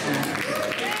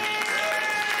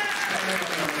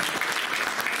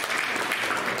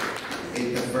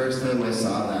 The first time I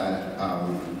saw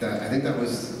that I think that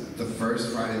was the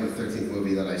first Friday the 13th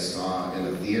movie that I saw in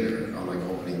a theater on like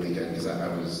opening weekend because I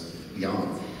was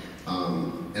young.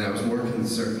 And I was more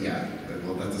concerned, yeah,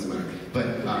 well that doesn't matter.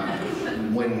 But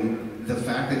when the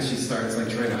fact that she starts like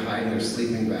trying to hide in her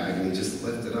sleeping bag and he just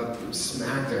lifted up and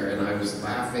smacked her, and I was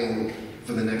laughing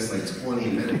for the next like 20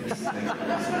 minutes.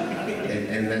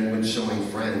 And then when showing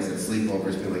friends at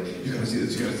sleepovers, being like, you gotta see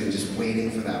this, you gotta see it, just waiting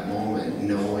for that moment,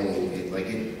 knowing it, like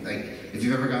if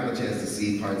you've ever gotten a chance to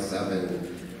see Part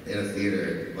 7 in a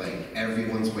theater, like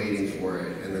everyone's waiting for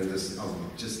it, and then this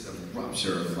just a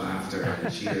rupture of laughter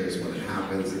and cheers when it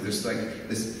happens. And there's like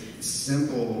this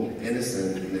simple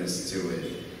innocentness to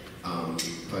it.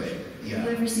 But yeah. Have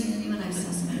you ever seen anyone? I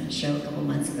saw someone at a show a couple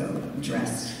months ago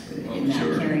dressed in that,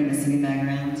 sure. carrying the sleeping bag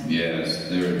around. Yes,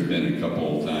 there have been a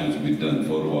couple of times we've done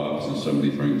photo ops and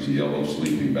somebody brings a yellow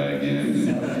sleeping bag in. And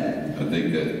So good. I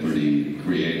think that's pretty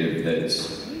creative.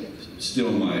 That's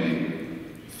still my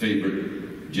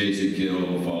favorite Jason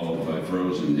kill, followed by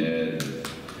Frozen Head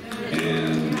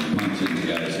and punching the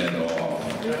guy's head off.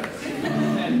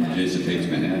 Jason Takes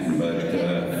Manhattan,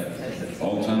 but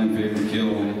all-time favorite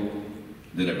kill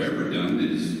that I've ever done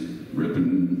is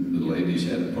ripping the lady's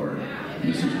head apart,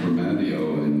 Mrs.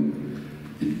 Promadio, and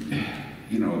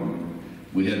you know,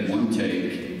 we had one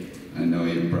take. I know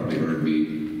you've probably heard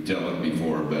me tell it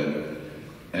before, but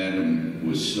Adam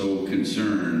was so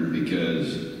concerned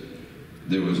because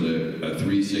there was a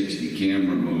 360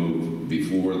 camera move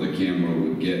before the camera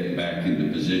would get back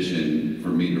into position for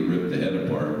me to rip the head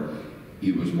apart.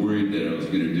 He was worried that I was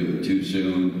going to do it too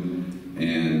soon,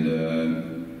 and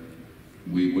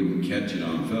we wouldn't catch it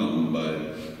on film,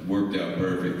 but worked out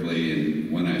perfectly.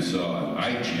 And when I saw it,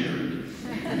 I cheered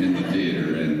in the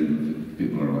theater, and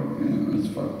people are like, "Yeah, that's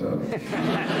fucked up."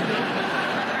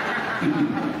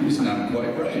 He's not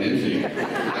quite right, is he?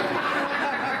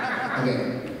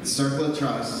 Okay, Circle of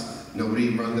Trust. Nobody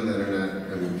run to the internet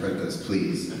and print this,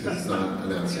 please, because it's not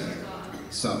announced yet.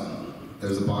 So,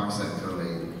 there's a box set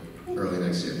coming early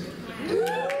next year. It's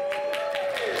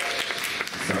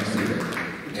our secret.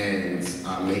 And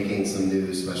I'm making some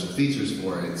new special features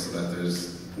for it so that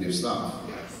there's new stuff.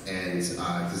 And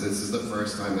because this is the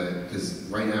first time that, because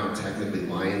right now technically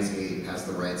Lionsgate has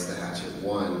the rights to Hatchet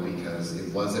 1 because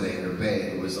it wasn't Anchor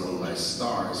Bay, it was owned by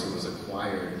Starz, it was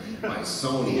acquired by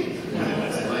Sony,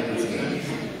 it's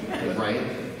Lionsgate, right?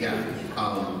 Yeah.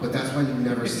 But that's why you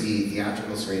never see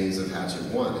theatrical screenings of Hatchet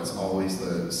 1. It's always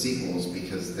the sequels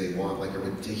because they want like a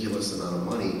ridiculous amount of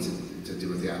money to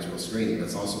do a theatrical screening.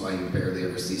 That's also why you barely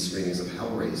ever see screenings of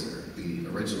Hellraiser, the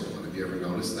original one. Have you ever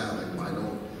noticed that? Like, why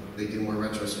don't they do more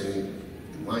retro screening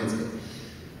in Lionsgate?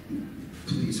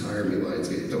 Please hire me,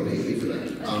 Lionsgate. Don't hate me for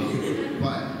that.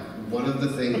 But one of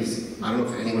the things, I don't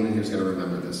know if anyone in here is going to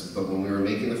remember this, but when we were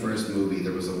making the first movie,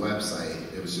 there was a website.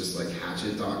 It was just like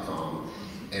hatchet.com.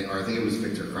 Or I think it was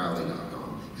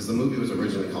victorcrowley.com, because the movie was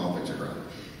originally called Victor Crowley.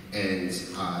 And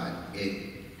it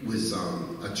was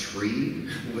a tree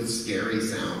with scary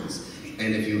sounds.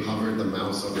 And if you hovered the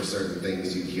mouse over certain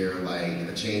things, you'd hear like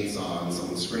a chainsaw and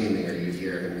someone screaming, or you'd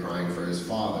hear him crying for his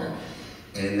father.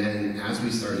 And then as we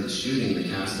started shooting, the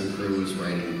cast and crew was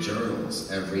writing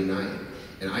journals every night.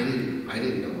 And I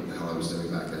didn't know what the hell I was doing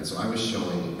back then, so I was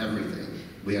showing everything.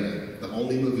 We had the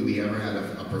only movie we ever had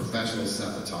a professional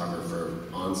set photographer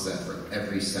on set for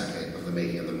every second of the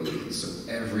making of the movie.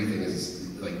 So everything is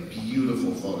like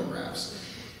beautiful photographs.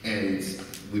 And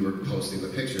we were posting the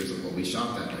pictures of what we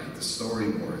shot that night, the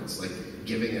storyboards, like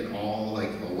giving it all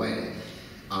like away.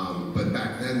 But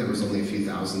back then there was only a few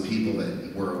thousand people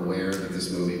that were aware that this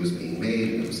movie was being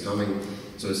made and it was coming.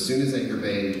 So as soon as Anchor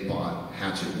Bay bought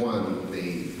Hatchet 1,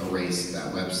 they erased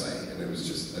that website and it was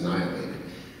just annihilated.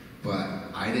 But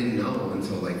I didn't know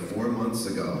until like 4 months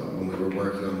ago when we were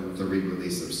working on the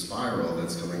re-release of Spiral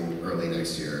that's coming early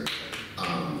next year.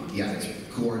 Yeah, it's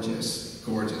gorgeous,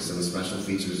 gorgeous, and the special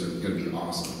features are going to be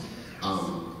awesome.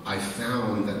 I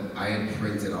found that I had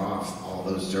printed off all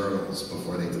those journals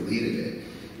before they deleted it.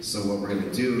 So what we're going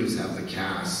to do is have the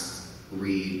cast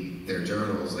read their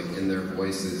journals like in their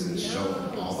voices and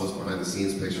show all those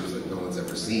behind-the-scenes pictures that no one's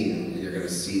ever seen. And you're going to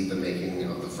see the making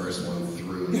of the first one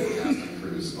through the cast and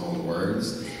crew's own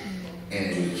words.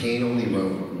 And Kane only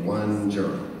wrote one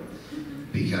journal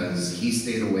because he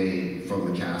stayed away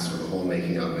from the cast for the whole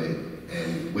making of it,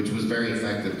 and which was very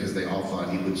effective because they all thought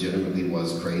he legitimately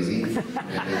was crazy.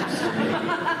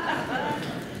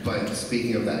 But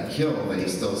speaking of that kill that he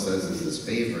still says is his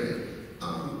favorite,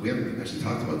 we haven't actually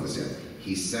talked about this yet.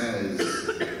 He says,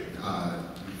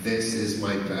 this is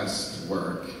my best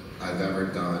work I've ever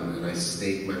done, and I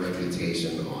stake my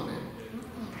reputation on it.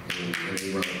 And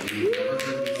he wrote, you never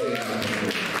heard me say that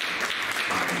before.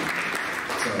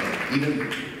 So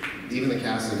even the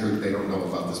cast and crew, they don't know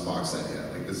about this box set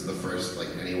yet. Like, this is the first like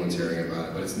anyone's hearing about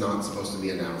it, but it's not supposed to be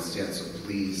announced yet, so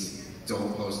please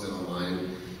don't post it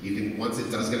online. You can, once it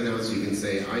does get announced, you can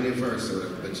say, I knew first, or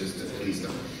whatever, but just please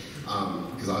don't.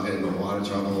 Because I'll get in a lot of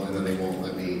trouble, and then they won't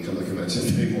let me come to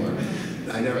conventions anymore.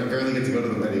 I barely get to go to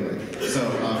them anyway. So,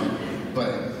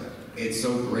 but it's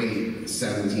so great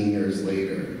 17 years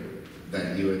later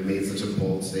that you had made such a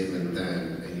bold statement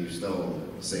then, and you still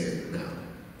say it now.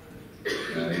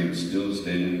 I still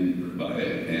stand by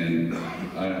it, and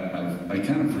I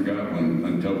kind of forgot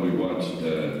until we watched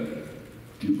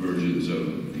two versions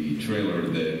of the trailer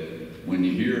that when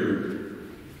you hear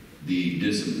the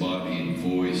disembodied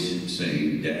voice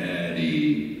saying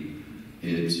 "Daddy,"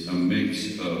 it's a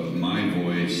mix of my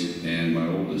voice and my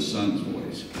oldest son's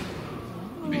voice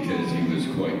because he was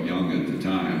quite young at the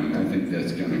time, and I think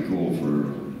that's kind of cool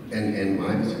for and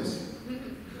my voice.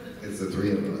 It's the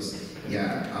three of us.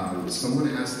 Yeah, someone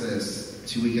asked this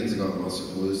 2 weekends ago at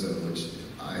Monsterpalooza, which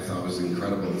I thought was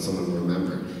incredible that someone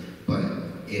remembered. But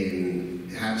in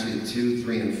Hatchet 2,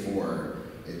 3, and 4,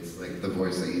 it's like the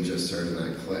voice that you just heard in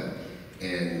that clip.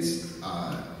 And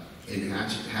in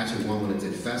Hatchet 1, when it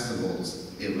did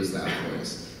festivals, it was that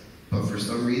voice. But for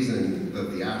some reason, the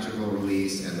theatrical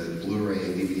release and the Blu-ray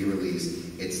and DVD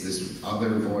release, it's this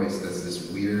other voice that's this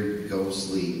weird,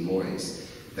 ghostly voice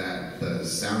that the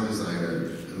sound designer,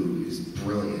 who is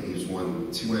brilliant, he's won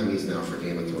 2 Emmys now for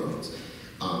Game of Thrones,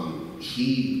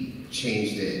 he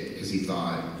changed it because he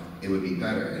thought it would be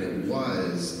better, and it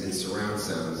was in surround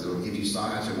sound. So if you saw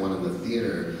Hatchet 1 in the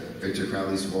theater, Victor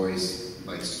Crowley's voice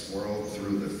like swirled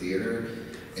through the theater.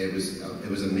 It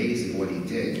was amazing what he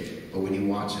did, but when you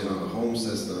watch it on the home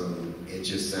system, it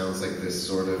just sounds like this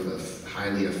sort of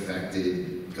highly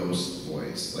affected ghost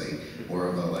voice, like more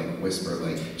of a like whisper,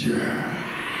 like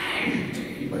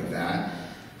that.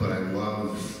 But I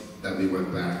love that we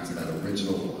went back to that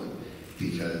original one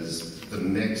because the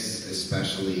mix,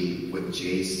 especially with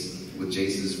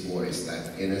Jace's voice,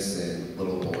 that innocent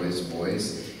little boy's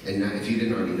voice. And now, if you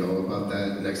didn't already know about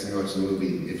that, next time you watch the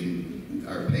movie, if you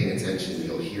are paying attention,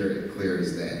 you'll hear it clear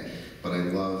as day. But I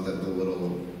love that the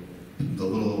little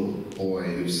boy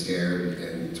who's scared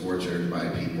and tortured by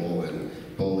people and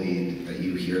bullied, that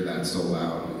you hear that so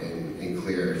loud and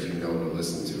clear if you know to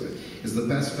listen to it. Because the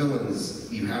best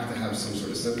villains, you have to have some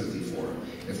sort of sympathy for them.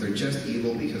 If they're just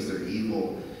evil because they're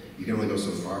evil, you can only go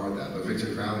so far with that. But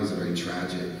Victor Crowley's a very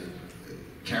tragic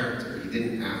character. He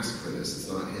didn't ask for this.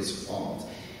 It's not his fault.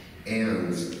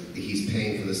 And he's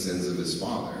paying for the sins of his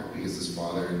father, because his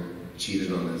father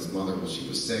cheated on his mother when she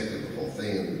was sick, and the whole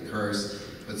thing, and the curse.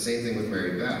 But same thing with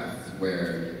Mary Beth,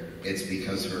 where it's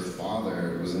because her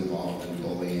father was involved in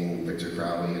bullying Victor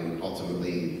Crowley and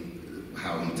ultimately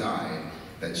how he died,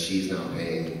 that she's now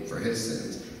paying for his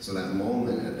sins. So that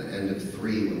moment at the end of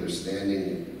 3, when they're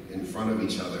standing in front of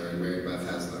each other and Mary Beth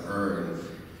has the urn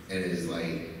and is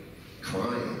like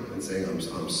crying and saying,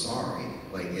 I'm sorry.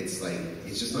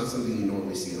 It's just not something you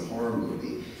normally see in a horror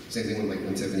movie. Same thing with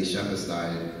when Tiffany Shepis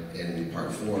died in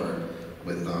part 4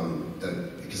 with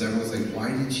because everyone's like, why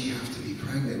did she have to be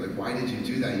pregnant? Like, why did you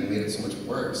do that? You made it so much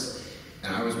worse.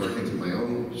 And I was working through my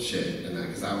own shit in that,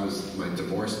 because that was my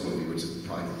divorce movie, which is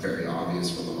probably very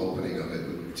obvious from the opening of it,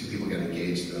 with 2 people getting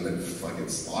engaged and then fucking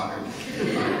slaughtered.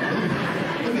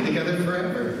 We'll be together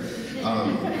forever.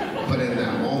 But in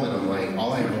that moment, I'm like,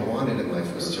 all I ever wanted in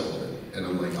life was children. And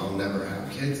I'm like, I'll never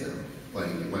have kids now. My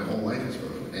whole life is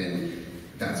ruined. And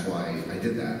that's why I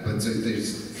did that. But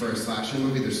for a slasher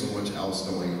movie, there's so much else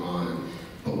going on.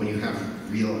 But when you have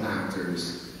real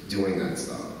actors doing that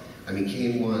stuff, I mean,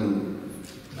 Kane won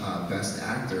Best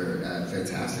Actor at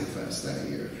Fantastic Fest that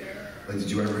year. Did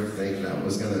you ever think that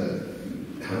was gonna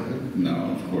happen?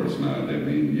 No, of course not. I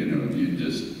mean, you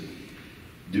just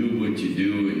do what you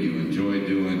do and you enjoy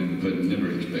doing, but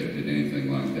never expected anything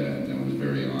like that. And I was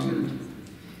very honored.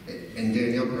 And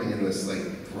Danielle bringing this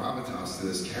gravitas to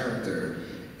this character,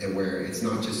 and where it's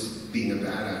not just being a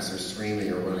badass or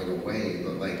screaming or running away,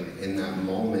 but in that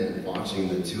moment, watching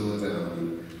the 2 of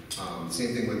them.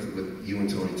 Same thing with you and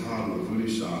Tony Todd in the voodoo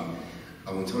shop.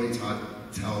 When Tony Todd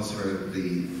tells her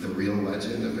the real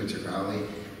legend of Victor Crowley,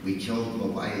 we killed the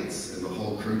lights and the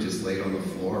whole crew just laid on the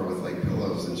floor with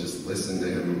pillows and just listened to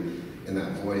him in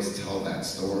that voice tell that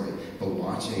story. But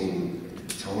watching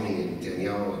Tony and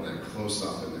Danielle and that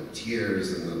close-up and the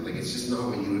tears and it's just not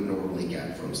what you would normally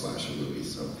get from slasher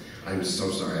movies. So I'm so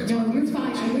sorry. No, you're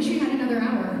fine. I wish we had another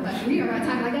hour, but we are out of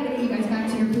time. I gotta get you guys back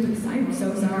to your booths. I'm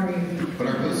so sorry. But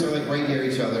our booths are right near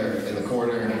each other in the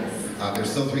corner.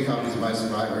 There's still 3 copies of I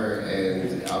Survivor,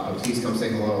 and but please come say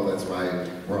hello. That's why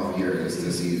we're all here, is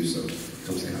to see you. So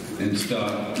come say hi. And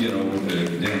stop.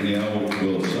 Danielle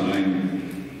will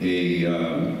sign a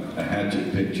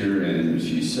Hatchet picture, and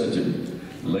she's such a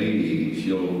lady.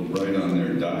 She'll write on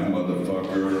there, "Die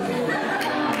motherfucker."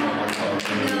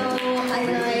 No, I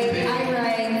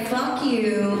write, "Fuck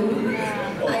you."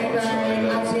 I write,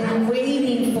 "I've been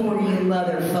waiting for you,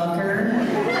 motherfucker."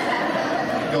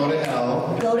 Go to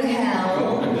hell. Go to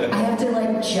hell. I have to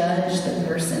judge the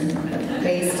person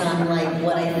based on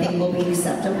what I think will be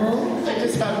acceptable. I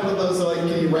just had one of those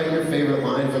can you write your favorite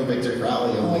line from Victor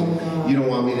Crowley? I'm like, you don't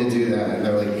want me to do that. And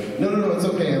they're like, no, it's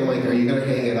okay. I'm like, are you gonna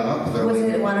hang it up? They're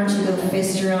Why don't you go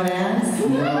fist your own ass? No,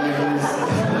 it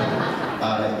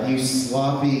was you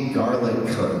sloppy garlic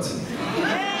cunt.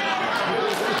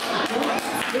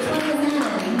 Which one was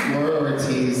that? Laura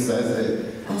Ortiz says it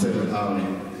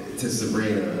to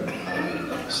Sabrina.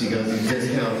 She goes, "You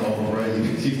discount Oprah, you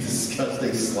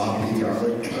disgusting sloppy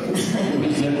garlic cunt." Was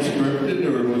that scripted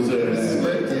or was that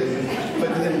scripted?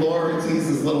 But in Laura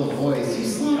Ortiz's little voice, "You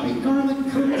sloppy garlic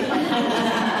cunt."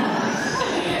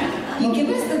 You give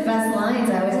us the best lines.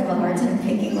 I always have a hard time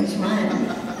picking which one.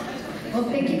 Well,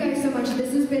 thank you guys so much.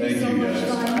 This has been Thank so you, much guys.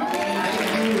 fun.